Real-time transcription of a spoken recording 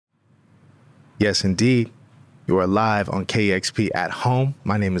Yes, indeed. You are live on KEXP at home.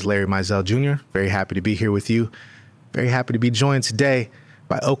 My name is Larry Mizell Jr. Very happy to be here with you. Very happy to be joined today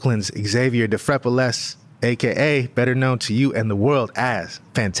by Oakland's Xavier DeFrepoles, a.k.a. better known to you and the world as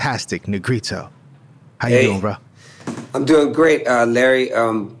Fantastic Negrito. How you doing, bro? I'm doing great, Larry.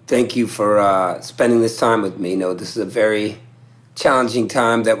 Thank you for spending this time with me. You know, this is a very challenging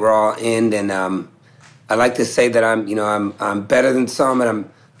time that we're all in, and I like to say that I'm better than some, and I'm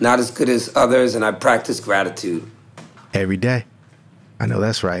not as good as others, and I practice gratitude every day. I know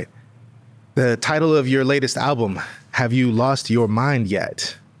that's right. The title of your latest album, Have You Lost Your Mind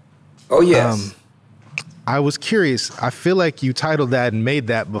Yet? Oh, yes. I was curious. I feel like you titled that and made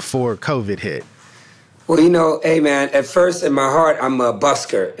that before COVID hit. Well, you know, hey, man, at first in my heart, I'm a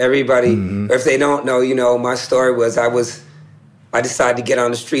busker. Everybody, or if they don't know, you know, my story was I decided to get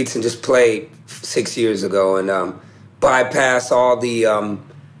on the streets and just play 6 years ago and bypass all the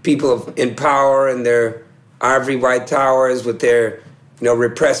people in power and their ivory white towers with their, you know,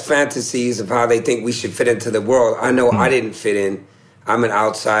 repressed fantasies of how they think we should fit into the world. I know I didn't fit in. I'm an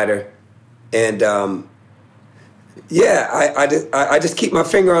outsider. And, I just keep my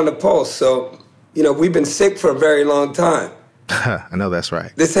finger on the pulse. So, you know, we've been sick for a very long time. I know that's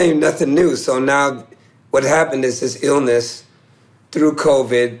right. This ain't nothing new. So now what happened is this illness through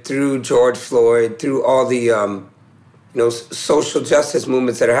COVID, through George Floyd, through all the, social justice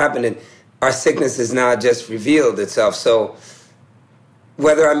movements that are happening, our sickness has now just revealed itself. So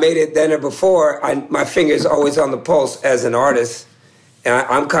whether I made it then or before, my finger's always on the pulse as an artist. And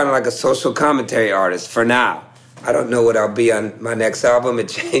I'm kind of like a social commentary artist for now. I don't know what I'll be on my next album. It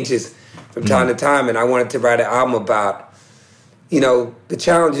changes from time to time. And I wanted to write an album about, you know, the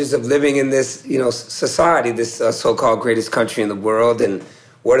challenges of living in this, you know, society, this so-called greatest country in the world. And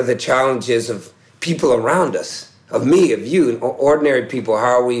what are the challenges of people around us? Of me, of you, ordinary people.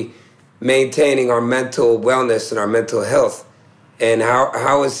 How are we maintaining our mental wellness and our mental health? And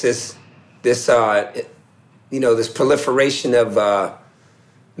how is this proliferation of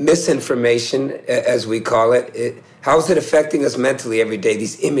misinformation, as we call it, how is it affecting us mentally every day?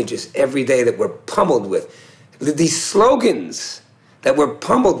 These images every day that we're pummeled with, these slogans that we're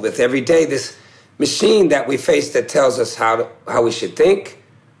pummeled with every day, this machine that we face that tells us how we should think,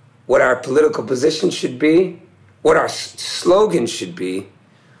 what our political position should be, what our slogan should be,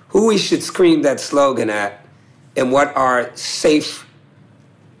 who we should scream that slogan at, and what our safe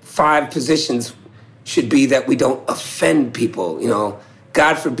 5 positions should be that we don't offend people. You know,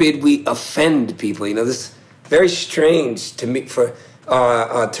 God forbid we offend people. You know, this is very strange to me for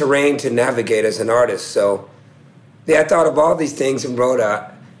terrain to navigate as an artist. So, yeah, I thought of all these things and wrote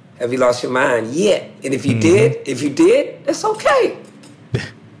out, have you lost your mind yet? And if you did, that's okay.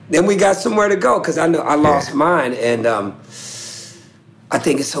 Then we got somewhere to go, because I know I lost mine, and I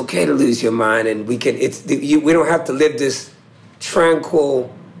think it's okay to lose your mind, and we don't have to live this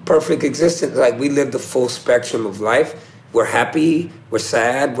tranquil, perfect existence. Like, we live the full spectrum of life. We're happy, we're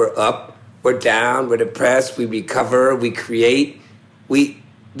sad, we're up, we're down, we're depressed, we recover, we create.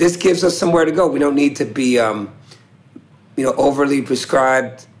 This gives us somewhere to go. We don't need to be, overly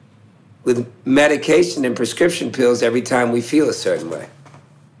prescribed with medication and prescription pills every time we feel a certain way.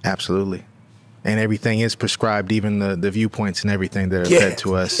 Absolutely. And everything is prescribed, even the viewpoints and everything that are fed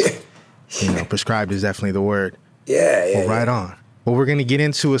to us. You know, prescribed is definitely the word. Yeah. Right on. Well, we're going to get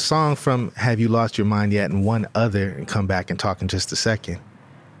into a song from Have You Lost Your Mind Yet and one other and come back and talk in just a second.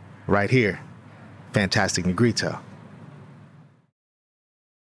 Right here, Fantastic Negrito.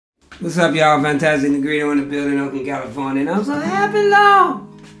 What's up, y'all? Fantastic Negrito in the building, Oakland, California. And I'm so happy, Lord.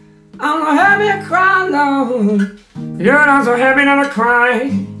 I'm so happy I cry, Lord. Yeah, I'm so happy that I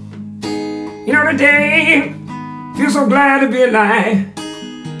cry. You know, today, feel so glad to be alive.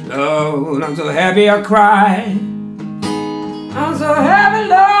 Lord, I'm so happy I cry. I'm so happy,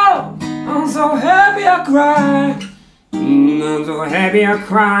 Lord. I'm so happy I cry. I'm so happy I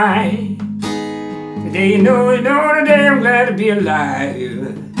cry. Today, you know, today I'm glad to be alive.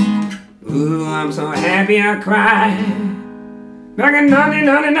 Ooh, I'm so happy I cry. Back in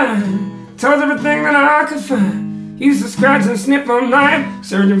 1999, told everything that I could find. Used to scratch and snip all night,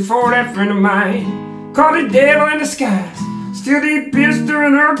 searching for that friend of mine. Caught the devil in disguise, still deep pissed in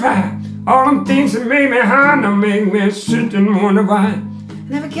her pie. All them things that made me high, now make me sit and wonder why. I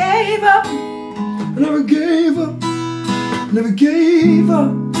never gave up, I never gave up, I never gave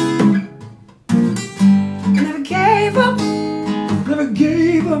up. I never gave up, I never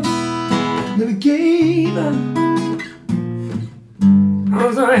gave up, I never gave up.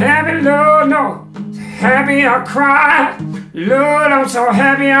 I'm so happy, Lord, no. Happy I cry, Lord, I'm so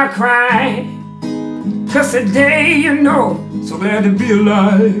happy I cry. 'Cause today, you know, so glad to be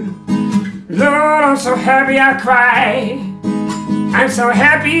alive. Lord, I'm so happy I cry. I'm so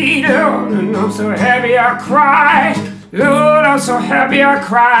happy, Lord, and I'm so happy I cry. Lord, I'm so happy I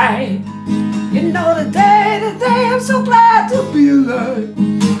cry. You know today, I'm so glad to be alive.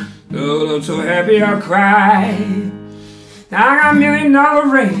 Lord, I'm so happy I cry. Now I got $1 million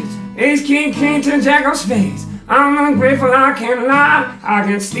raise. Ace, king, to jack of spades. I'm ungrateful, I can't lie. I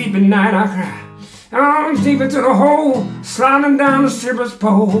can't sleep at night, I cry. I'm deep into the hole, sliding down the stripper's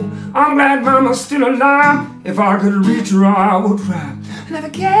pole. I'm glad mama's still alive. If I could reach her, I would cry. I never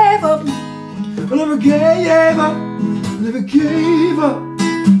gave up. I never gave up. I never gave up.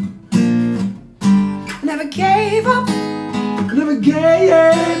 I never gave up. I never gave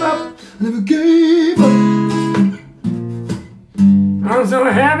up. I never gave up. I'm so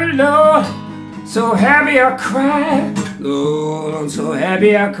happy, Lord. So happy I cry. Lord, I'm so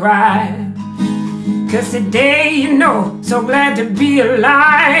happy I cry. 'Cause today, you know, so glad to be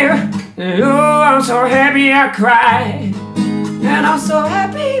alive. Oh, I'm so happy I cry. And I'm so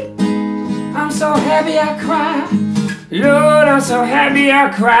happy I cry. Lord, I'm so happy I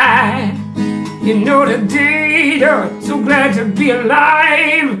cry. You know today, Lord, so glad to be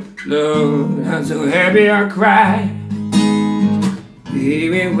alive. Lord, I'm so happy I cry.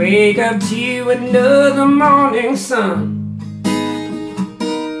 Baby, wake up to another morning sun.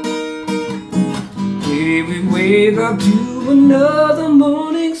 Baby, wake up to another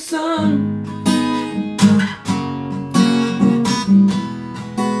morning sun.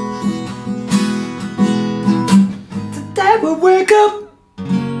 Today we wake up,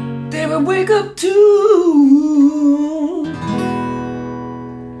 they will wake up too.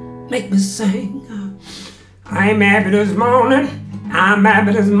 Make me sing. I'm happy this morning, I'm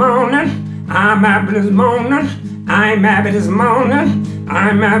happy this morning, I'm happy this morning, I'm happy this morning,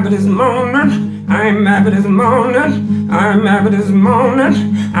 I'm happy this morning. I'm happy this morning, I'm happy this morning,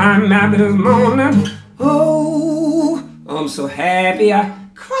 I'm happy this morning. Oh, I'm so happy I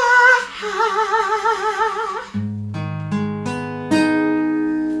cry.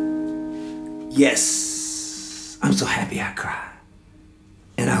 Yes, I'm so happy I cry.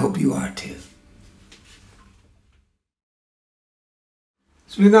 And I hope you are too.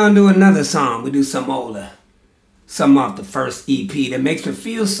 So we're gonna do another song. We do some older, some off the first EP that makes me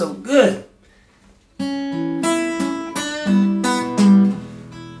feel so good.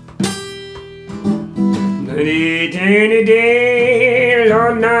 Night eternity,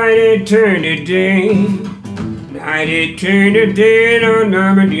 Lord, night eternity. Night eternity, Lord,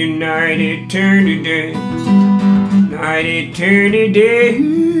 night eternity. Night eternity,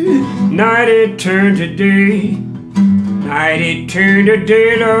 night eternity. Night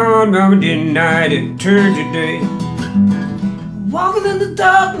eternity, Lord, night eternity. Walking in the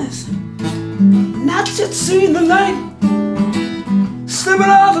darkness, not yet seeing the light.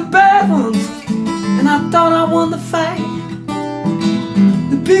 Slipping all the bad ones, and I thought I won the fight.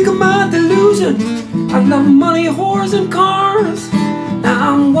 The big of my delusion, I love money, whores, and cars.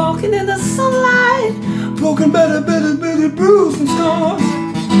 Now I'm walking in the sunlight, broken, better, bruised and scars.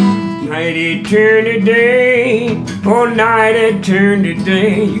 Night eternity, oh night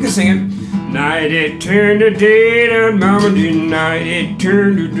eternity. You can sing it. Night eternity, night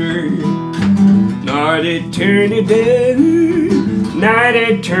eternity. Night eternity, night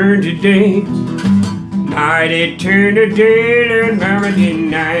eternity. Night eternity,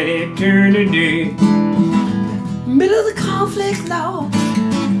 night eternity. Middle of the conflict, Lord.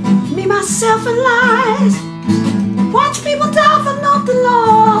 Me, myself, and lies. Watch people die for nothing,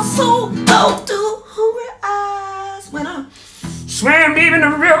 Lord. So go to hungry eyes. When I swam deep in the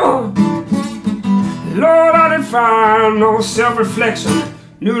river, Lord, I didn't find no self-reflection,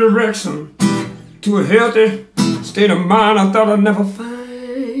 new direction to a healthy state of mind. I thought I'd never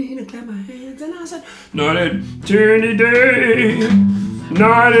find. I clapped my hands and I said, night eternity,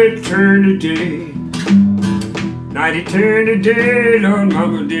 night eternity. Night eternity, Lord,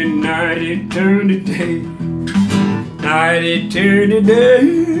 Mama did night eternity. Night eternity,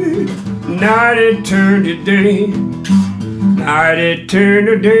 night eternity. Night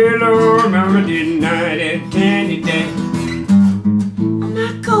eternity, Lord, Mama did night eternity. I'm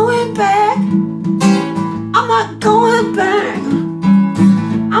not going back. I'm not going back.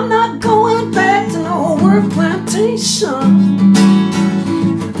 I'm not going back to no work plantation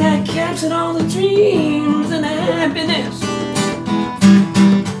that captured all the dreams and the happiness.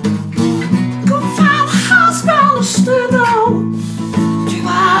 Go find a house girl to stand on, 2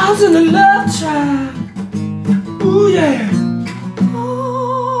 hours in the love child. Ooh yeah.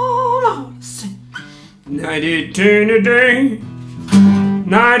 Oh Lord, sing. Night eternity,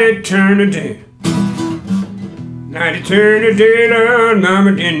 night eternity. Night it turn the day, Lord,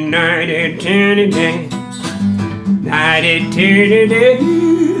 mama, then night it turn the day. Night it turn the day,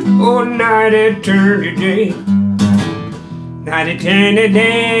 oh, night it turn the day. Night it turn the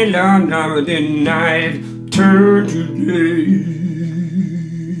day, Lord, mama, then night it turn the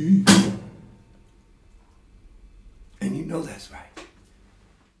day. And you know that's right.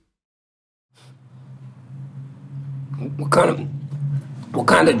 What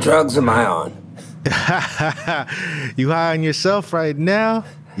kind of drugs am I on? You high on yourself right now?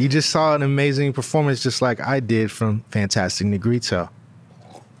 You just saw an amazing performance just like I did from Fantastic Negrito.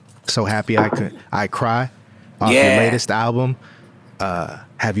 So happy I cry off your latest album.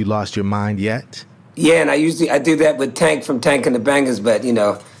 Have You Lost Your Mind Yet? Yeah, and I do that with Tank from Tank and the Bangers, but you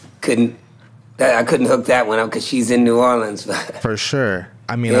know, I couldn't hook that one up because she's in New Orleans. For sure.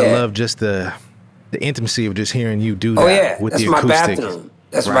 I mean, I love just the intimacy of just hearing you do that with the acoustic. That's my bathroom.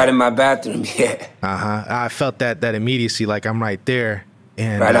 That's right in my bathroom, yeah. I felt that immediacy, like I'm right there.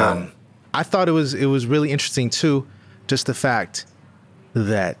 And right on. I thought it was really interesting too, just the fact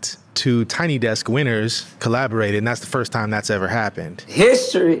that two Tiny Desk winners collaborated, and that's the first time that's ever happened.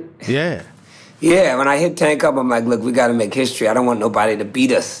 History. Yeah. Yeah, when I hit Tank up, I'm like, look, we got to make history. I don't want nobody to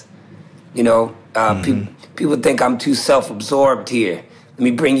beat us. You know, people think I'm too self-absorbed here. Let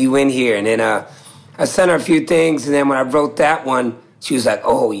me bring you in here. And then I sent her a few things, and then when I wrote that one, she was like,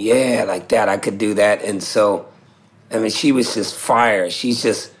 oh, yeah, like that, I could do that. And so, I mean, she was just fire. She's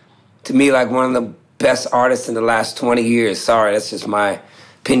just, to me, like one of the best artists in the last 20 years. Sorry, that's just my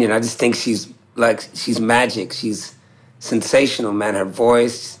opinion. I just think she's magic. She's sensational, man. Her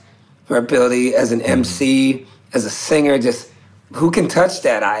voice, her ability as an MC, as a singer, just who can touch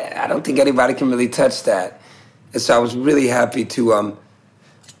that? I don't think anybody can really touch that. And so I was really happy to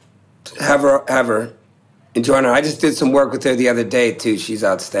have her and join her. I just did some work with her the other day, too. She's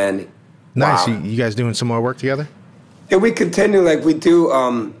outstanding. Nice. Wow. You guys doing some more work together? Yeah, we continue. Like, we do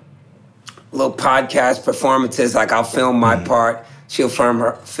little podcast performances. Like, I'll film my part. She'll film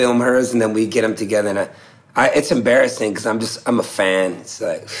hers, and then we get them together. And it's embarrassing because I'm a fan. It's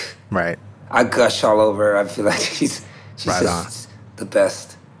like... Right. I gush all over her. I feel like she's right just the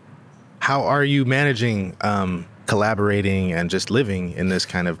best. How are you managing collaborating and just living in this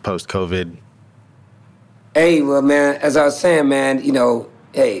kind of post-COVID? Hey, well, man, as I was saying, man, you know,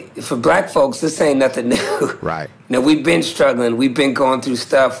 hey, for black folks, this ain't nothing new. Right. You know, we've been struggling. We've been going through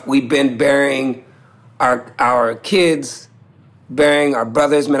stuff. We've been burying our kids, burying our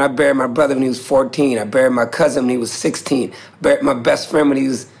brothers. Man, I buried my brother when he was 14. I buried my cousin when he was 16. I buried my best friend when he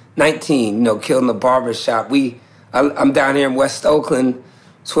was 19, you know, killed in the barber shop. I'm down here in West Oakland.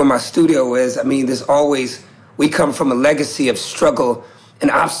 It's where my studio is. I mean, we come from a legacy of struggle and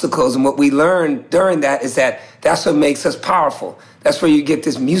obstacles. And what we learned during that is that's what makes us powerful. That's where you get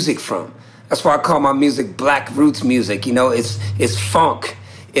this music from. That's why I call my music black roots music. You know, it's funk,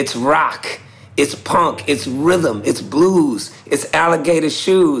 it's rock, it's punk, it's rhythm, it's blues, it's alligator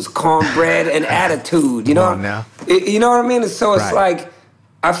shoes, cornbread and attitude. You know, you know what I mean? So it's like,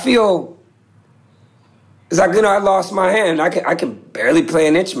 I feel, it's like, you know, I lost my hand. I can barely play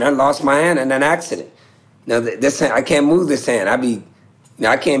an instrument. I lost my hand in an accident. You know, this hand, I can't move this hand.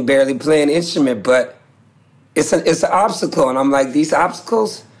 I can't barely play an instrument, but it's an obstacle. And I'm like, these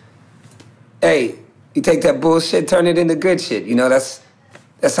obstacles, hey, you take that bullshit, turn it into good shit. You know, that's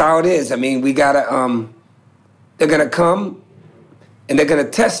how it is. I mean, we gotta, they're gonna come and they're gonna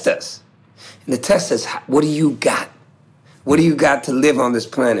test us. And the test is, what do you got? What do you got to live on this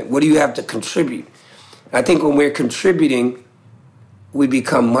planet? What do you have to contribute? I think when we're contributing, we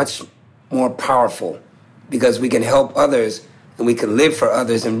become much more powerful because we can help others and we can live for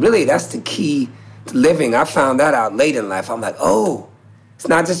others. And really, that's the key to living. I found that out late in life. I'm like, oh, it's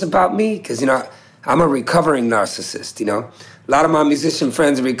not just about me. Because, you know, I'm a recovering narcissist, you know. A lot of my musician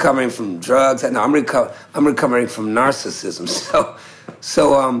friends are recovering from drugs. No, I'm recovering from narcissism.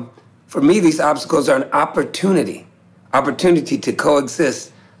 So for me, these obstacles are an opportunity to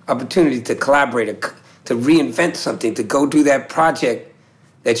coexist, opportunity to collaborate, to reinvent something, to go do that project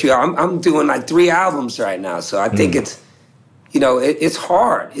that I'm doing like 3 albums right now. So I think it's, you know, it's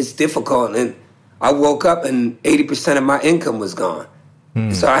hard, it's difficult. And I woke up and 80% of my income was gone.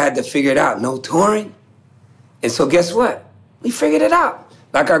 So I had to figure it out. No touring. And so guess what? We figured it out.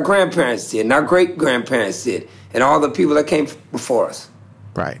 Like our grandparents did, and our great-grandparents did, and all the people that came before us.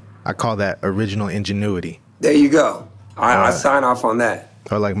 Right. I call that original ingenuity. There you go. I sign off on that.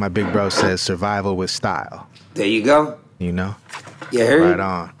 Or like my big bro says, survival with style. There you go. You know? Yeah. Right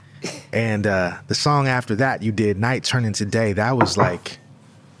on. And the song after that, you did Night Turn Into Day. That was like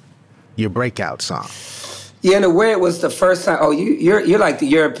your breakout song. Yeah, in a way, it was the first time. Oh, you're like the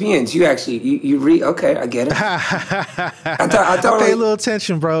Europeans. You actually you read. Okay, I get it. I thought pay a little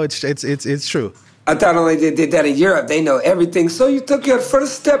attention, bro. It's true. I thought only they did that in Europe. They know everything. So you took your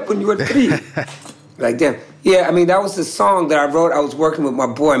first step when you were 3. Like, damn. Yeah, I mean, that was the song that I wrote. I was working with my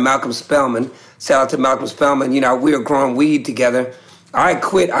boy, Malcolm Spellman. Shout out to Malcolm Spellman. You know, we were growing weed together. I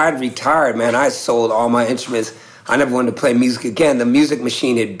quit. I had retired, man. I sold all my instruments. I never wanted to play music again. The music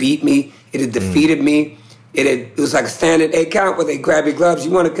machine had beat me. It had defeated me. It was like a standard 8 count where they grab your gloves.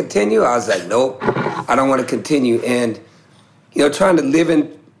 You want to continue? I was like, nope, I don't want to continue. And, you know, trying to live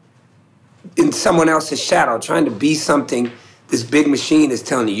in someone else's shadow, trying to be something, this big machine is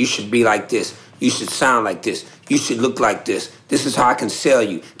telling you, you should be like this. You should sound like this. You should look like this. This is how I can sell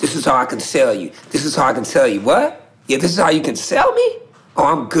you. This is how I can sell you. This is how I can sell you. What? Yeah, this is how you can sell me? Oh,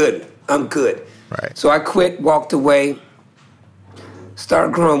 I'm good. I'm good. Right. So I quit, walked away,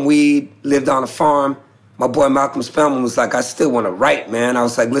 started growing weed, lived on a farm. My boy Malcolm Spellman was like, I still want to write, man. I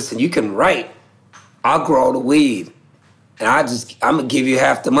was like, listen, you can write. I'll grow the weed. And I'm going to give you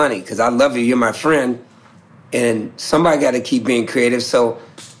half the money because I love you. You're my friend. And somebody got to keep being creative. So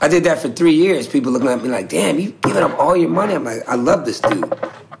I did that for 3 years. People looking at me like, damn, you giving up all your money? I'm like, I love this dude.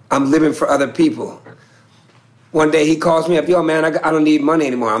 I'm living for other people. One day he calls me up, yo, man, I don't need money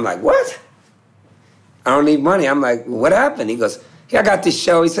anymore. I'm like, what? I don't need money. I'm like, what happened? He goes, yeah, I got this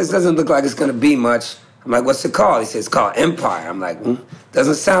show. He says, it doesn't look like it's going to be much. I'm like, what's it called? He says, it's called Empire. I'm like,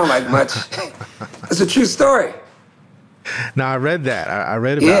 doesn't sound like much. It's a true story. No, I read that. I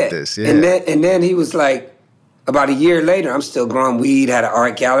read about this. Yeah. And then he was like, about a year later, I'm still growing weed, had an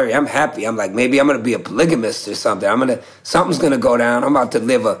art gallery. I'm happy. I'm like, maybe I'm going to be a polygamist or something. Something's going to go down. I'm about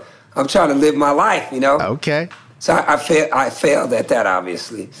to I'm trying to live my life, you know? Okay. So I failed at that,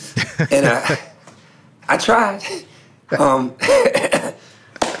 obviously. And I tried.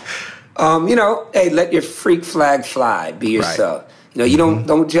 You know, hey, let your freak flag fly. Be yourself. Right. You know, you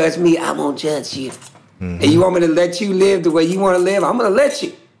don't judge me. I won't judge you. And you want me to let you live the way you want to live? I'm going to let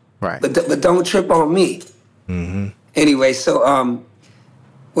you. Right. But don't trip on me. Anyway, so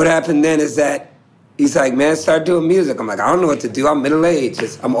what happened then is that he's like, man, start doing music. I'm like, I don't know what to do. I'm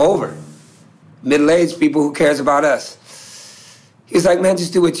middle-aged. I'm over. Middle-aged people, who cares about us? He's like, man,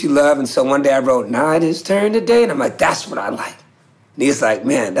 just do what you love. And so one day I wrote, Night is turned to day. And I'm like, that's what I like. And he's like,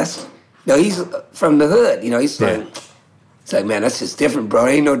 man, he's from the hood. You know, he's like, man, that's just different, bro.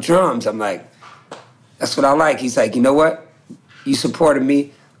 There ain't no drums. I'm like, that's what I like. He's like, you know what? You supported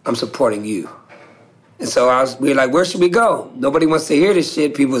me. I'm supporting you. And so we were like, where should we go? Nobody wants to hear this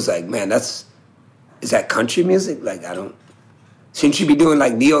shit. People was like, man, is that country music? Like, shouldn't you be doing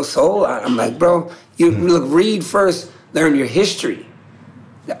like neo soul? I'm like, bro, read first, learn your history.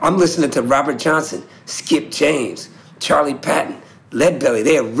 I'm listening to Robert Johnson, Skip James, Charlie Patton, Leadbelly.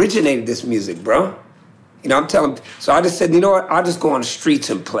 They originated this music, bro. You know, I'm telling. So I just said, you know what? I'll just go on the streets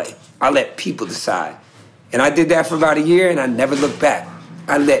and play. I'll let people decide. And I did that for about a year, and I never looked back.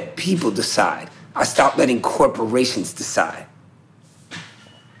 I let people decide. I stopped letting corporations decide.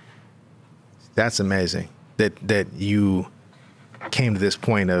 That's amazing that you came to this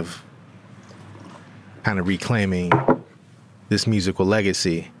point of kind of reclaiming this musical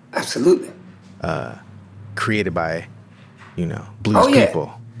legacy. Absolutely. Created by, blues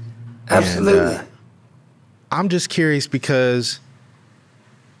people. Absolutely. And, I'm just curious because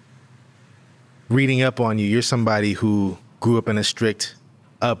reading up on you, you're somebody who grew up in a strict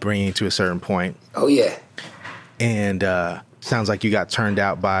upbringing to a certain point. Oh, yeah. And sounds like you got turned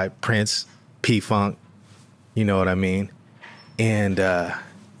out by Prince, P-Funk, you know what I mean? And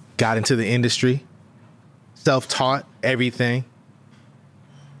got into the industry, self-taught, everything.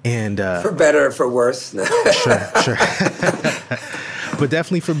 And for better or for worse. Sure. But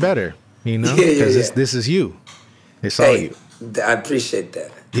definitely for better, because this is you. It's all you. I appreciate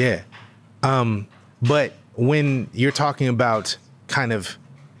that. Yeah. But when you're talking about kind of,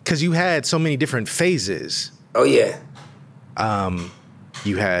 because you had so many different phases. Oh, yeah.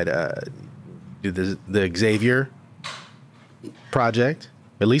 You had the Xavier project.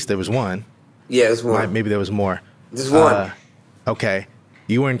 At least there was one. Yeah, there's one. Maybe there was more. There's one. Okay.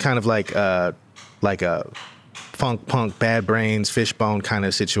 You were in kind of like a funk punk, Bad Brains, Fishbone kind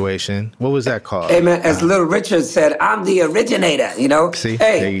of situation. What was that called? Hey, man, as Little Richard said, I'm the originator, See,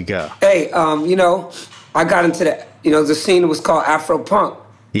 hey, there you go. Hey, I got into the scene was called Afro Punk.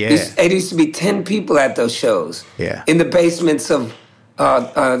 Yeah. It used to be 10 people at those shows. Yeah. In the basements of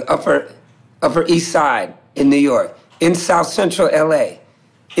Upper East Side in New York, in South Central LA,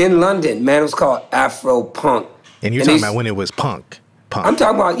 in London, man, it was called Afro Punk. And you're talking about when it was punk. I'm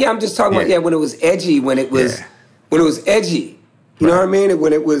talking about, I'm just talking about, when it was edgy, when it was edgy. You know what I mean?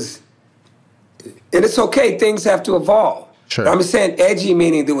 When it was, And it's okay, things have to evolve. Sure. But I'm saying edgy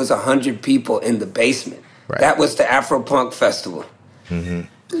meaning there was 100 people in the basement. Right. That was the Afro Punk Festival. Mm-hmm.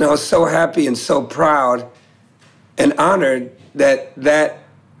 And I was so happy and so proud and honored that that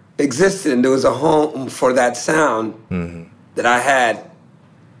existed and there was a home for that sound that I had.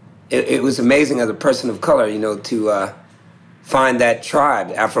 It was amazing as a person of color, you know, to find that tribe,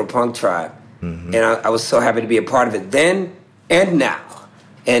 the Afro Punk tribe. And I was so happy to be a part of it then and now.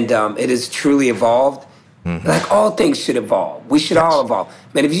 And it has truly evolved. Like all things should evolve. We should all evolve.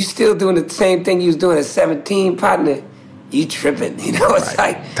 Man, if you still doing the same thing you was doing at 17, partner, you tripping. You know, it's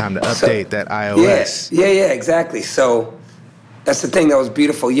like time to update that iOS. Yeah, exactly. So that's the thing that was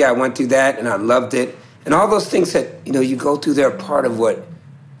beautiful. Yeah, I went through that and I loved it. And all those things that, you know, you go through, they're part of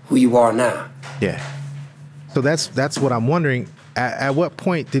who you are now. Yeah. So that's what I'm wondering. At what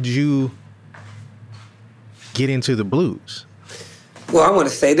point did you get into the blues? Well, I want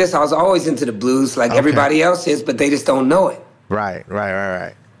to say this. I was always into the blues like everybody else is, but they just don't know it. Right.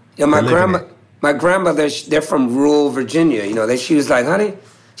 You know, my grandmother, they're from rural Virginia. You know, she was like, honey,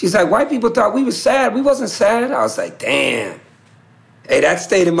 she's like, white people thought we was sad. We wasn't sad. I was like, damn. Hey, that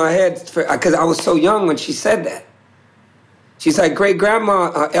stayed in my head because I was so young when she said that. She's like, great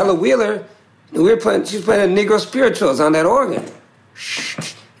grandma Ella Wheeler, she was playing the Negro spirituals on that organ.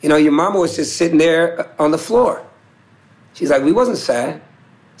 You know, your mama was just sitting there on the floor. She's like, we wasn't sad.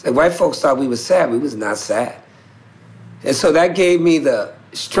 It's like, white folks thought we was sad. We was not sad. And so that gave me the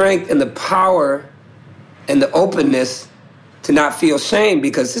strength and the power and the openness to not feel shame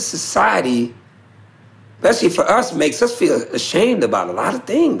because this society, especially for us, makes us feel ashamed about a lot of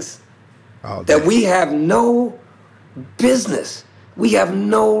things that we have no business. We have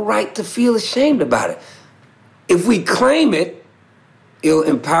no right to feel ashamed about it. If we claim it, it'll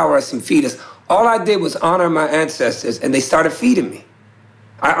empower us and feed us. All I did was honor my ancestors, and they started feeding me.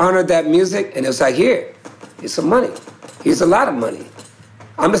 I honored that music, and it was like, here's some money. Here's a lot of money.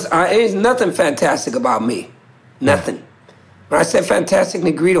 There's nothing fantastic about me. Nothing. When I said fantastic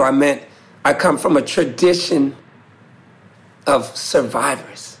Negrito, I meant I come from a tradition of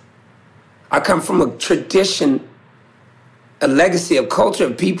survivors. I come from a tradition, a legacy of culture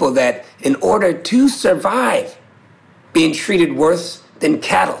of people that in order to survive, being treated worse than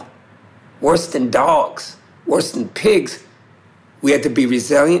cattle, worse than dogs, worse than pigs, we had to be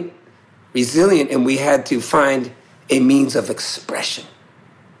resilient, and we had to find a means of expression.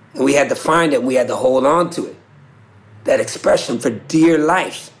 And we had to find it, and we had to hold on to it, that expression for dear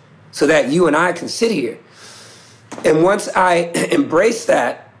life, so that you and I can sit here. And once I embraced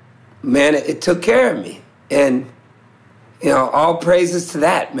that, man, it took care of me. And, you know, all praises to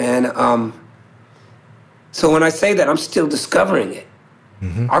that, man. So when I say that, I'm still discovering it.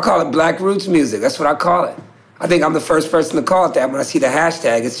 I call it Black Roots music. That's what I call it. I think I'm the first person to call it that. When I see the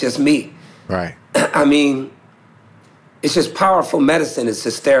hashtag, it's just me. Right. I mean, it's just powerful medicine. It's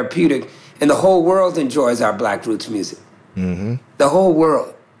just therapeutic. And the whole world enjoys our Black Roots music. The whole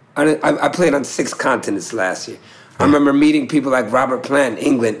world. I played on 6 continents last year. I remember meeting people like Robert Plant in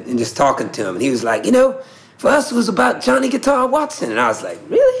England and just talking to him. And he was like, you know, for us, it was about Johnny Guitar Watson. And I was like,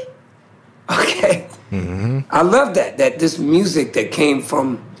 really? Okay. I love that this music that came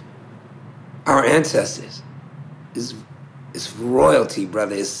from our ancestors is royalty,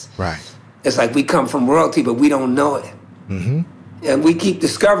 brother. It's like we come from royalty, but we don't know it. And we keep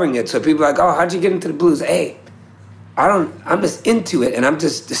discovering it. So people are like, oh, how'd you get into the blues? Hey, I'm just into it, and I'm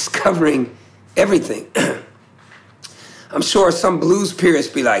just discovering everything. I'm sure some blues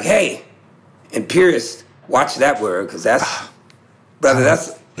purists be like, hey, and purists, watch that word, because that's, brother,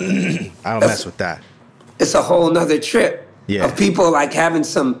 that's... I don't mess with that. It's a whole nother trip of people like having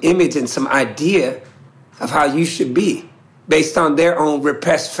some image and some idea of how you should be based on their own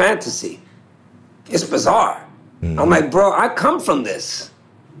repressed fantasy. It's bizarre. I'm like, bro, I come from this.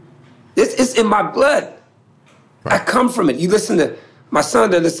 It's in my blood. I come from it. You listen to my son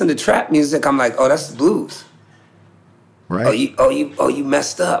that listen to trap music. I'm like, oh, that's the blues. Right. Oh, you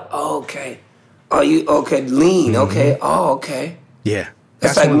messed up. Oh, okay. Oh, you okay? Lean. Okay. Oh, okay. Yeah.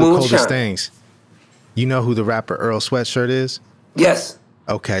 That's like like one of the moonshine. coldest things. You know who the rapper Earl Sweatshirt is? Yes.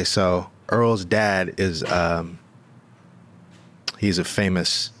 Okay, so Earl's dad is he's a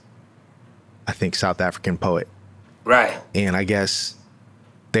famous, I think, South African poet. Right. And I guess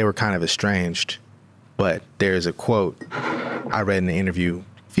they were kind of estranged, but there's a quote I read in an interview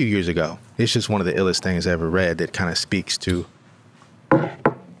a few years ago. It's just one of the illest things I ever read that kind of speaks to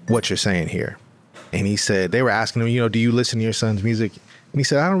what you're saying here. And he said, they were asking him, you know, do you listen to your son's music? And he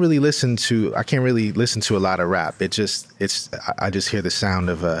said, I can't really listen to a lot of rap. I just hear the sound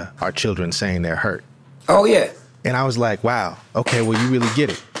of our children saying they're hurt. Oh, yeah. And I was like, wow, okay, well, you really get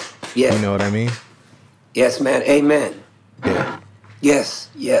it. Yeah. You know what I mean? Yes, man. Amen. Yeah. Yes,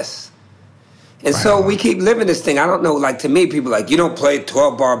 yes. And so we keep living this thing. I don't know, like to me, people are like, you don't play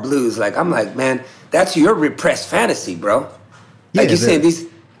 12-bar blues. Like, I'm like, man, that's your repressed fantasy, bro. Like you're saying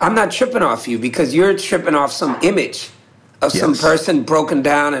I'm not tripping off you because you're tripping off some image of some person broken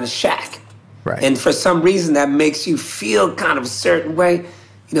down in a shack. Right. And for some reason that makes you feel kind of a certain way.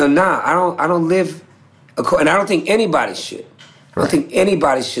 You know, nah, I don't live, and I don't think anybody should. I don't think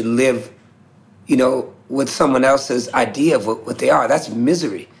anybody should live, you know, with someone else's idea of what they are. That's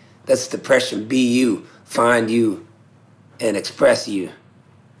misery. That's depression. Be you, find you, and express you.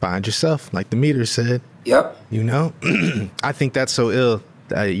 Find yourself, like the meter said. Yep. You know, I think that's so ill.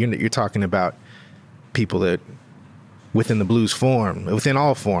 You're talking about people that within the blues form, within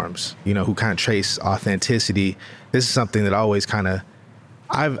all forms, you know, who kind of trace authenticity. This is something that always kind of,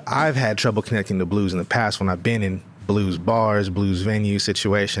 I've had trouble connecting to blues in the past when I've been in blues bars, blues venue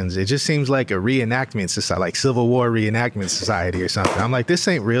situations. It just seems like a reenactment society, like Civil War reenactment society or something. I'm like, this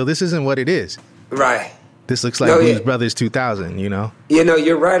ain't real. This isn't what it is. Right. This looks like Blues Brothers 2000, you know? You know,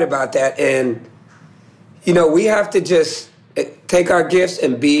 you're right about that. And, you know, we have to just take our gifts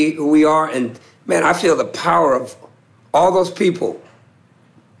and be who we are. And, man, I feel the power of all those people,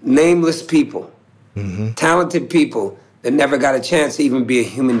 nameless people, talented people that never got a chance to even be a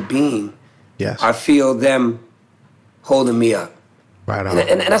human being. Yes. I feel them holding me up. Right on.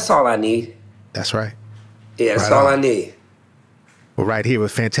 And that's all I need. That's right. Yeah, that's all I need. We're right here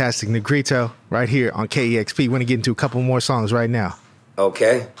with fantastic Negrito, right here on KEXP. We're going to get into a couple more songs right now.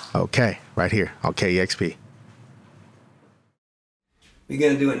 Okay. Okay, right here on KEXP. We're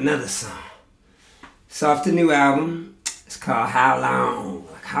going to do another song. It's off the new album. It's called How Long?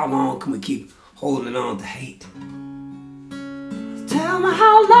 Like, how long can we keep holding on to hate? Tell me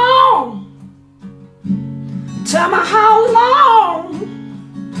how long? Tell me how long?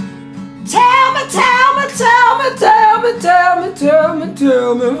 Tell me, tell me, tell me, tell me, tell me, tell me,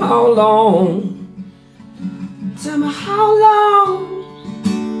 tell me how long? Tell me how long?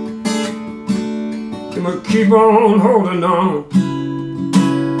 Can we keep on holding on?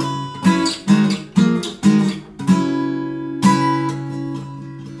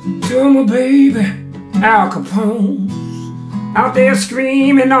 Tell me, baby, Al Capone's out there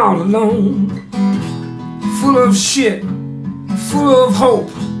screaming all alone, full of shit, full of hope,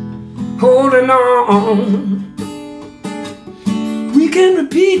 holding on. We can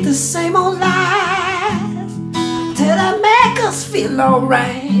repeat the same old lies till they make us feel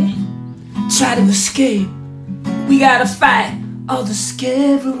alright. Try to escape, we gotta fight all the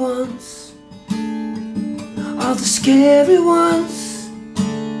scary ones, all the scary ones.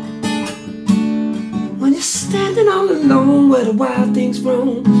 When you're standing all alone where the wild things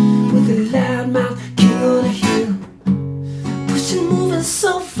roam, with a loud mouth king on a hill, pushing, moving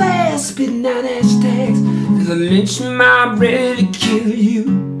so fast, spitting out hashtags. There's a lynch mob ready to kill you.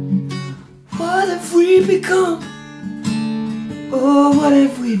 What have we become? Oh, what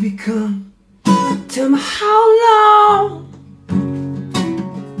have we become? Tell me how long?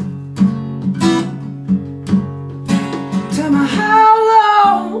 Tell me how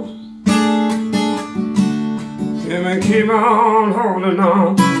long? Let me keep on holding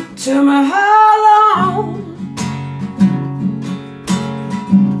on. Tell me how long?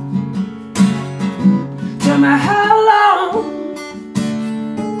 Tell me how long?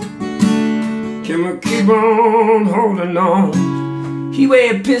 Can we keep on holding on? He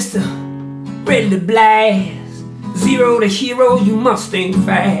wear a pistol, ready to blast. Zero to hero, you must think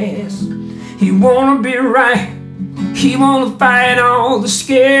fast. He wanna be right, he wanna fight all the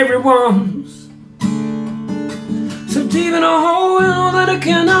scary ones. So deep in a hole, you know that I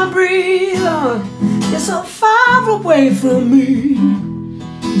cannot breathe. Lord, you're so far away from me.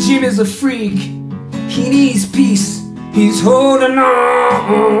 Jimmy's a freak, he needs peace, he's holding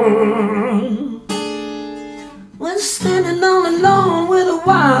on. When standing all alone where the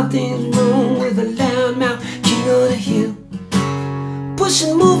wild things roam, with a loud mouth king on the hill,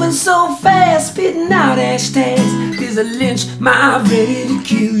 pushing, moving so fast, spitting out hashtags. There's a lynch mob ready to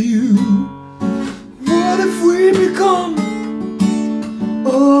kill you. What have we become?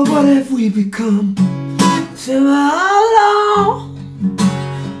 Oh, what have we become? Tell me how long?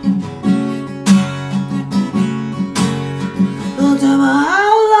 Oh, tell me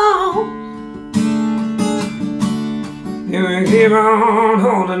how long? You can keep on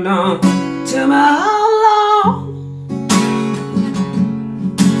holding on. Tell me how long?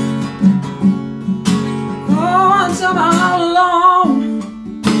 Oh, tell me how long?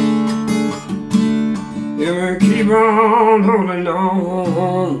 You can keep on holding on.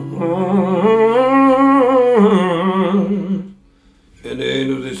 And they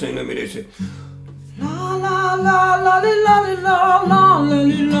know this ain't let me, they say, Lord. la la li la li la la la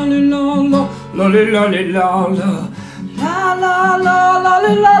li la li la la la li la li la la la la la la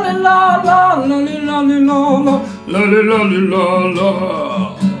li la li la la la li la li la la la li la li la la.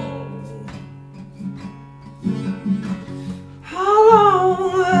 How long,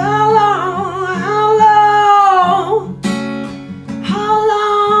 how long, how long, how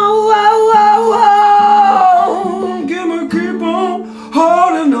long, whoa, whoa, whoa, give me keep on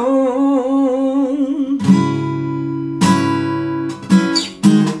holding on.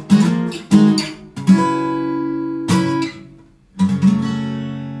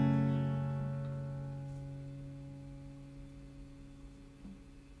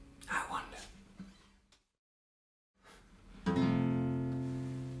 I wonder.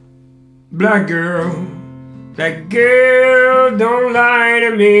 Black girl, don't lie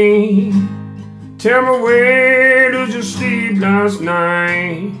to me. Tell me, where did you sleep last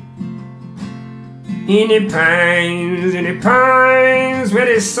night? Any pines where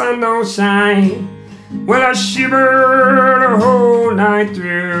the sun don't shine. Well, I shivered the whole night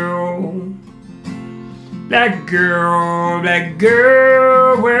through. Black girl,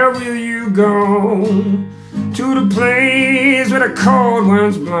 where will you go? To the place where the cold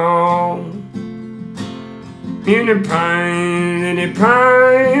winds blow. In the pines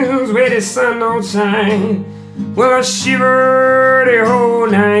where the sun don't shine. Well, I shiver the whole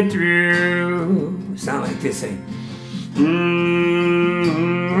night through. Sound like this, eh?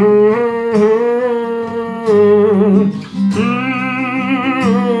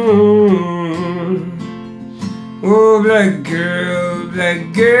 Oh, black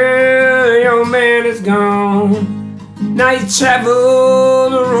girl, your man is gone. Now you travel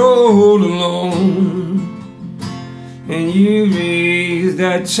the road alone. And you raise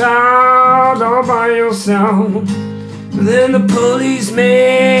that child all by yourself. Then the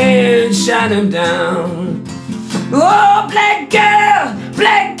policeman shot him down. Oh, black girl,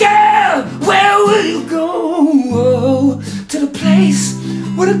 where will you go? Oh, to the place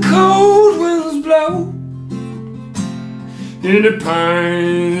where the cold winds blow. In the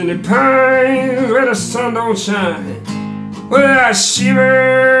pines where the sun don't shine. Well, I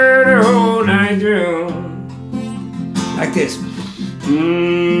shiver the whole night through. Like this.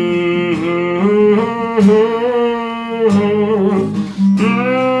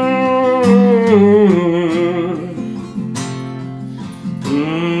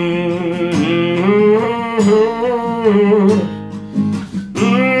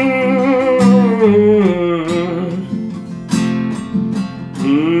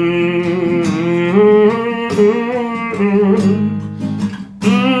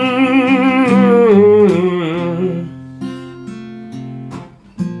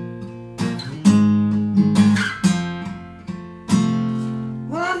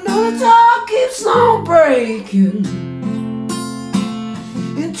 Breaking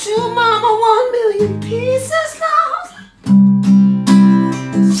into mama 1,000,000 pieces lost.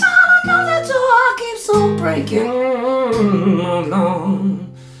 So I know that your heart keeps on breaking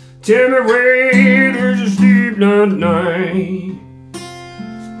along. Tell me, where did you sleep last night?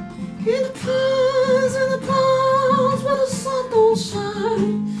 In the pines where the sun don't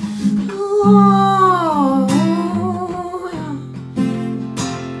shine. Oh, yeah.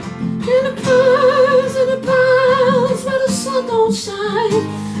 In the pines where the sun don't shine.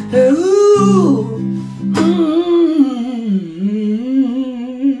 Ooh,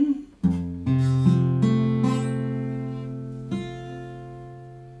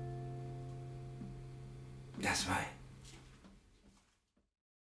 That's right.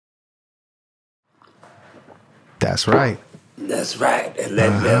 That's right. That's right. That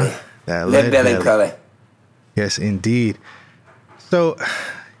lead belly. That lead belly color. Yes, indeed. So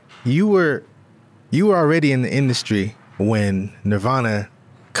you were already in the industry when Nirvana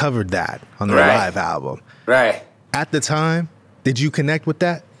covered that on their live album. Right. At the time, did you connect with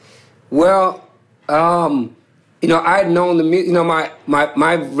that? Well, you know, I'd known the music. You know,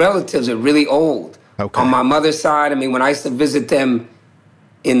 my relatives are really old. Okay. On my mother's side, I mean, when I used to visit them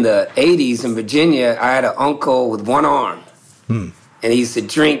in the 80s in Virginia, I had an uncle with one arm. And he used to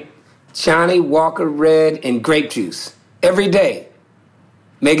drink Johnny Walker Red and grape juice every day.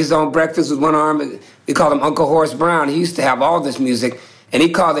 Make his own breakfast with one arm. We called him Uncle Horace Brown. He used to have all this music, and he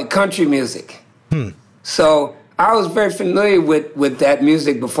called it country music. So I was very familiar with that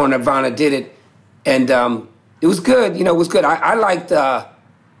music before Nirvana did it, and it was good. You know, it was good. I liked.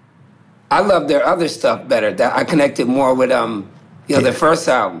 I loved their other stuff better. That I connected more with you know, their first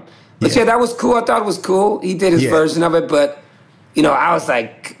album. But yeah, that was cool. I thought it was cool. He did his version of it, but you know, I was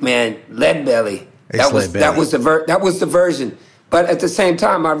like, man, Lead Belly. That was the version. But at the same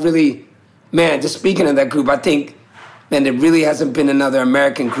time, I really man, just speaking of that group, I think, man, there really hasn't been another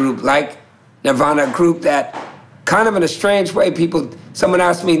American group like Nirvana, a group that kind of in a strange way, someone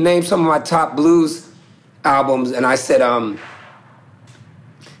asked me, name some of my top blues albums, and I said,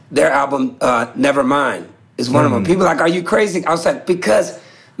 their album, Nevermind, is one of them. People are like, are you crazy? I was like, because,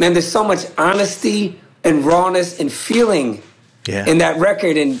 man, there's so much honesty and rawness and feeling in that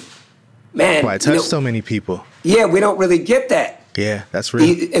record, and man, it touched so many people. Yeah, we don't really get that. Yeah, that's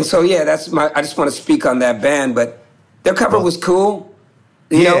real. And so, yeah, I just want to speak on that band, but their cover was cool.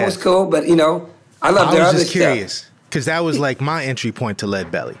 You know, it was cool, but, you know, I love their other stuff. I was just curious, because that was like my entry point to Lead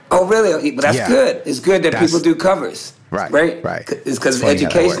Belly. Oh, really? But that's good. It's good that people do covers. Right, right. It's because of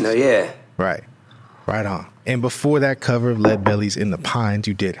educational, Right, right on. And before that cover of Lead Belly's In the Pines,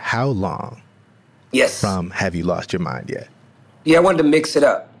 you did How Long? Yes. From Have You Lost Your Mind Yet? Yeah, I wanted to mix it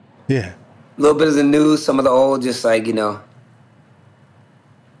up. Yeah. A little bit of the new, some of the old, just like, you know.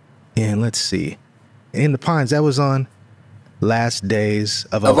 And let's see. In the Pines, that was on Last Days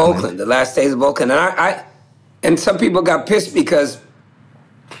of Oakland. The Last Days of Oakland. And some people got pissed because,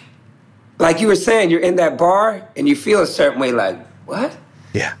 like you were saying, you're in that bar and you feel a certain way, like, what?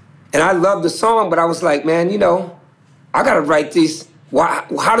 Yeah. And I love the song, but I was like, man, you know, I got to write these.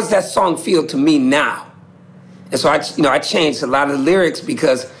 How does that song feel to me now? And so I changed a lot of the lyrics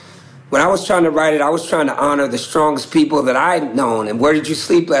because when I was trying to write it, I was trying to honor the strongest people that I'd known. And Where Did You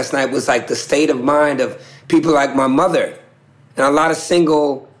Sleep Last Night was like the state of mind of people like my mother and a lot of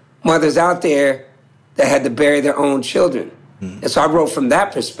single mothers out there that had to bury their own children. And so I wrote from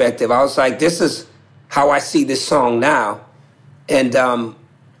that perspective. I was like, this is how I see this song now. And,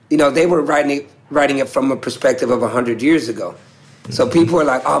 you know, they were writing it from a perspective of 100 years ago. So people were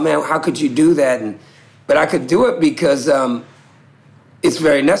like, oh, man, how could you do that? But I could do it because it's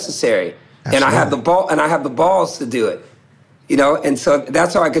very necessary. Absolutely. And I have the balls to do it. You know, and so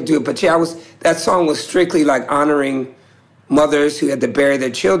that's how I could do it. But yeah, that song was strictly like honoring mothers who had to bury their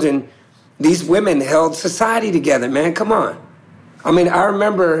children. These women held society together, man. Come on. I mean, I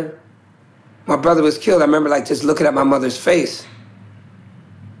remember my brother was killed. I remember like just looking at my mother's face.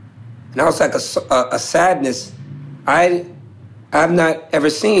 And I was like a sadness I've not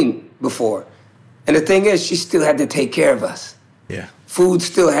ever seen before. And the thing is, she still had to take care of us. Yeah. Food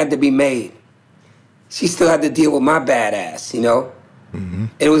still had to be made. She still had to deal with my badass, you know? Mm-hmm.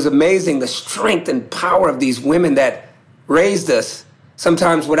 It was amazing, the strength and power of these women that raised us,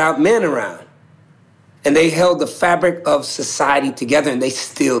 sometimes without men around. And they held the fabric of society together, and they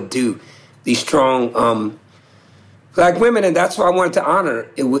still do. These strong black women, and that's what I wanted to honor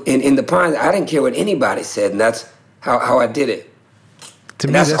in the Pines. I didn't care what anybody said, and that's how I did it. To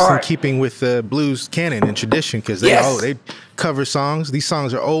me, that's in keeping with the blues canon and tradition, because they cover songs. These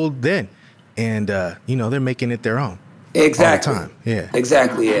songs are old then, and you know, they're making it their own. Exactly. All the time. Yeah.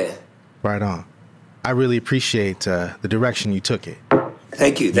 Exactly. Yeah. Right on. I really appreciate the direction you took it.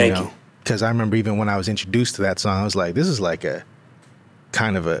 Thank you. Thank you. Because I remember even when I was introduced to that song, I was like, this is like a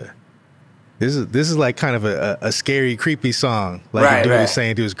kind of a this is like kind of a scary, creepy song. Like a dude is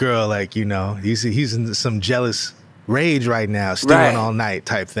saying to his girl, like, you know, he's in some jealous rage right now, stewing all night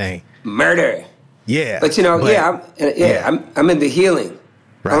type thing. Murder. Yeah. But you know, I'm into healing.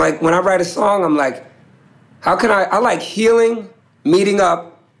 Right. I'm like, when I write a song, I'm like, how can I like healing, meeting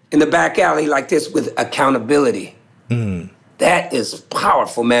up in the back alley like this with accountability. That is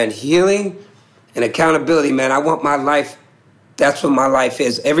powerful, man. Healing and accountability, man. I want my life. That's what my life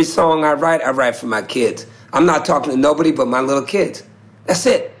is. Every song I write for my kids. I'm not talking to nobody but my little kids. That's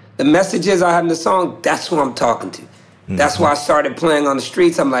it. The messages I have in the song, that's who I'm talking to. That's why I started playing on the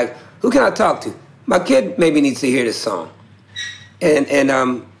streets. I'm like, who can I talk to? My kid maybe needs to hear this song.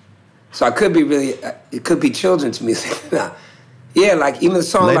 And so I could be really, it could be children's music. Yeah, like even the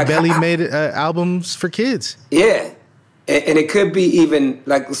song Lead Belly made albums for kids. Yeah. And it could be even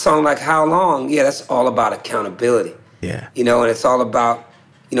like a song like How Long? Yeah, that's all about accountability. Yeah. You know, and it's all about,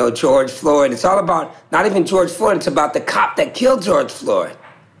 you know, George Floyd. It's all about not even George Floyd. It's about the cop that killed George Floyd.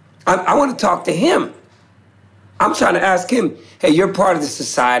 I want to talk to him. I'm trying to ask him, hey, you're part of this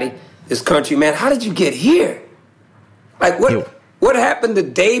society, this country, man. How did you get here? Like, what happened the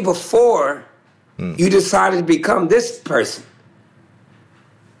day before you decided to become this person?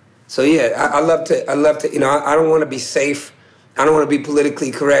 So yeah, I love to, you know, I don't want to be safe. I don't want to be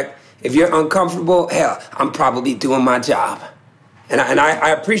politically correct. If you're uncomfortable, hell, I'm probably doing my job. And I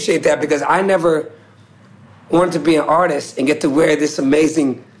appreciate that because I never wanted to be an artist and get to wear this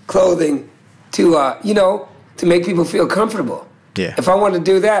amazing clothing to, you know, to make people feel comfortable. Yeah. If I wanted to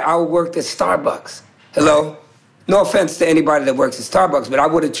do that, I would work at Starbucks. Hello? No offense to anybody that works at Starbucks, but I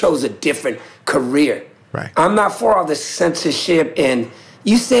would have chose a different career. Right. I'm not for all this censorship and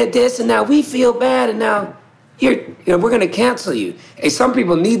you said this and now we feel bad and now we're going to cancel you. Hey, some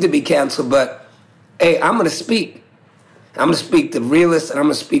people need to be canceled, but hey, I'm going to speak. I'm going to speak the realest and I'm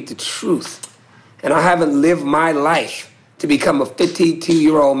going to speak the truth. And I haven't lived my life to become a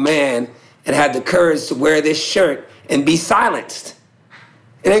 52-year-old man and had the courage to wear this shirt and be silenced.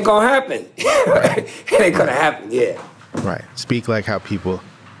 It ain't going to happen. It ain't going to happen, yeah. Right. Speak like how people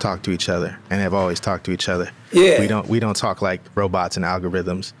talk to each other and have always talked to each other. Yeah. We don't talk like robots and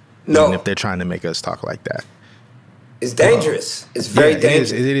algorithms. No. Even if they're trying to make us talk like that. It's dangerous. It's very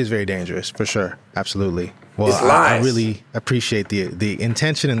dangerous. It is very dangerous, for sure. Absolutely. Well, it's lies. I really appreciate the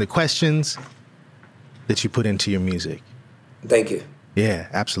intention and the questions that you put into your music. Thank you. Yeah,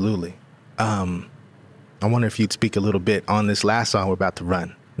 absolutely. I wonder if you'd speak a little bit on this last song we're about to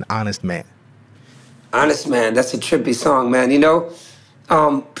run, An Honest Man. Honest Man, that's a trippy song, man. You know,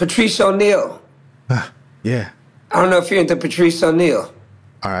 Patrice O'Neal. Yeah. I don't know if you're into Patrice O'Neal.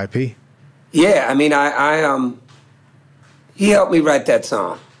 R.I.P. Yeah, I mean, he helped me write that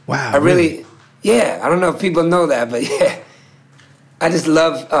song. Wow. I really, yeah, I don't know if people know that, but yeah. I just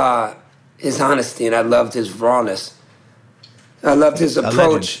love his honesty and I loved his rawness. I loved his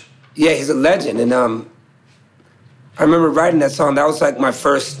approach. Yeah, he's a legend. And I remember writing that song. That was like my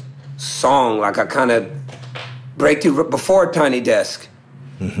first song, like I kind of breakthrough before Tiny Desk.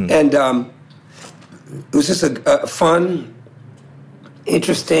 Mm-hmm. And it was just a fun,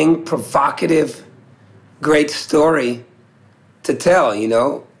 interesting, provocative, great story to tell, you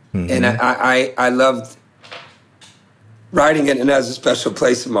know? Mm-hmm. And I loved writing it, and it has a special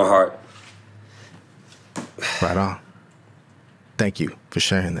place in my heart. Right on. Thank you for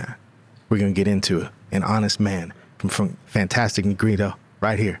sharing that. We're going to get into An Honest Man from Fantastic Negrito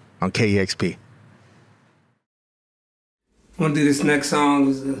right here on KEXP. I want to do this next song. It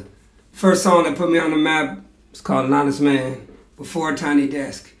was the first song that put me on the map. It's called An Honest Man, before Tiny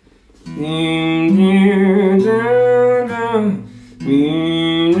Desk.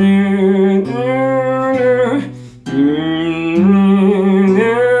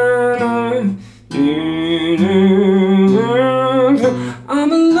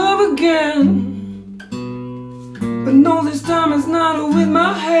 I'm in love again, but no, this time it's not with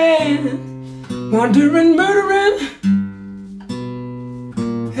my hand. Wandering, murdering,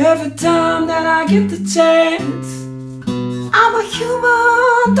 every time that I get the chance. I'm a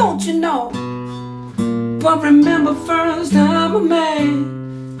human, don't you know? But remember first I'm a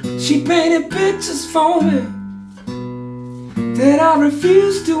man. She painted pictures for me that I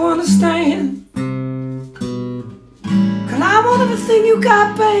refuse to understand. Cause I want everything you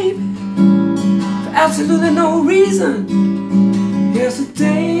got, baby, for absolutely no reason.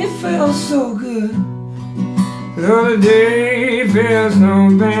 Yesterday it felt so good, the other day it felt so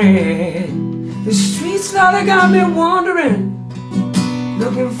bad. The streets now they got me wandering,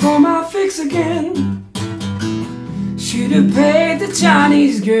 looking for my fix again. Should've paid the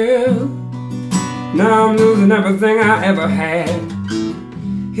Chinese girl. Now I'm losing everything I ever had.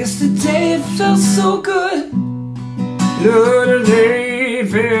 Yesterday it felt so good, the other day it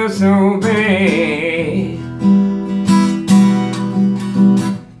felt so bad.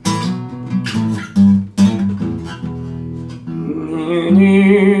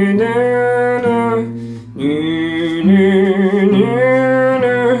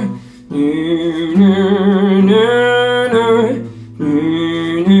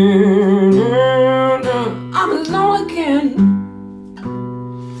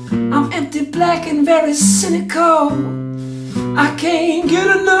 Black and very cynical. I can't get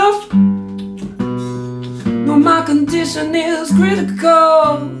enough. No, my condition is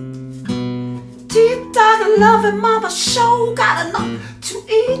critical. Deep down love and mama show got enough to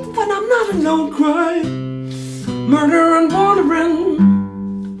eat when I'm not alone crying. Murder and wandering,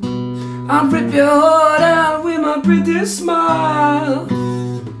 I'll rip your heart out with my pretty smile.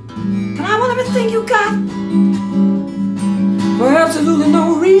 But I want everything you got for absolutely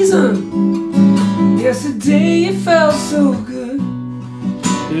no reason. Yesterday it felt so good,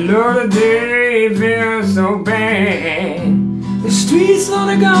 the other day it felt so bad. The streets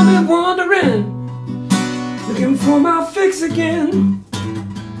slowly got me wandering, looking for my fix again.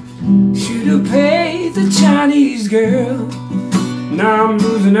 Should've paid the Chinese girl. Now I'm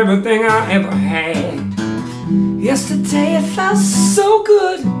losing everything I ever had. Yesterday it felt so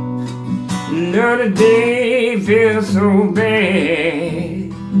good, the other day it felt so bad.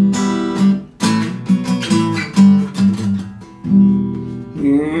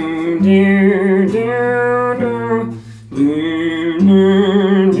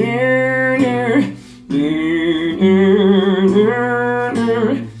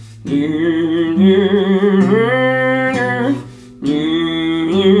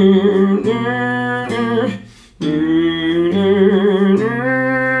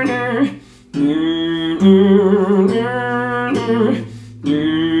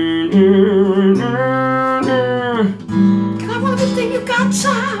 Can I want everything you got,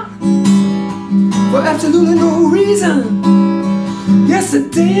 child? For absolutely no reason.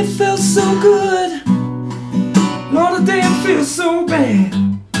 Yesterday it felt so good. Lord, today it feels so bad.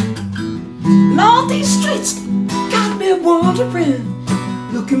 Lord, these streets got me wandering,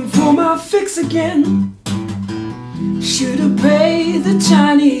 looking for my fix again. Should've paid the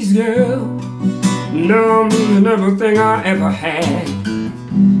Chinese girl. Now I'm losing everything I ever had.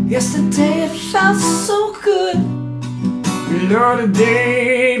 Yesterday it felt so good. Lord,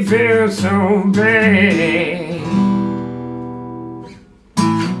 today it feels so bad.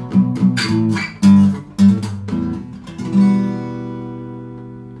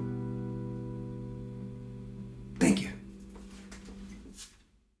 Thank you.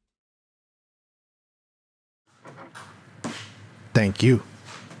 Thank you.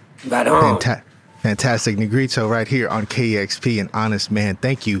 Right on. Fantastic Negrito right here on KEXP, an honest man.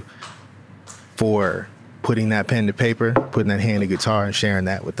 Thank you for putting that pen to paper, putting that hand to guitar, and sharing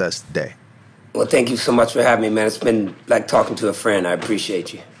that with us today. Well, thank you so much for having me, man. It's been like talking to a friend. I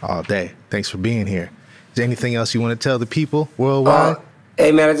appreciate you. All day. Thanks for being here. Is there anything else you want to tell the people worldwide?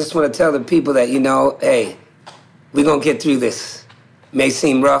 Hey, man, I just want to tell the people that, hey, we're going to get through this. May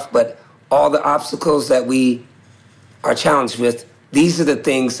seem rough, but all the obstacles that we are challenged with, these are the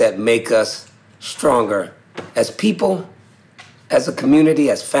things that make us stronger as people, as a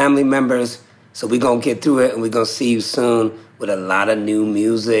community, as family members. So we're going to get through it, and we're going to see you soon with a lot of new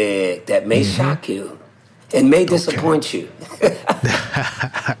music that may shock you and may disappoint you.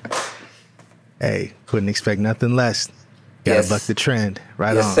 Hey, couldn't expect nothing less. Gotta buck the trend.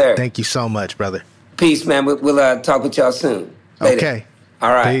 Right on. Sir. Thank you so much, brother. Peace, man. We'll talk with y'all soon. Later. Okay.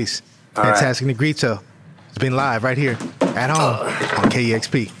 All right. Peace. Fantastic Negrito. It's been live right here at home on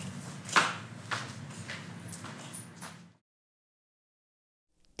KEXP.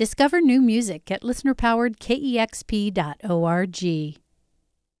 Discover new music at listener-powered KEXP.org.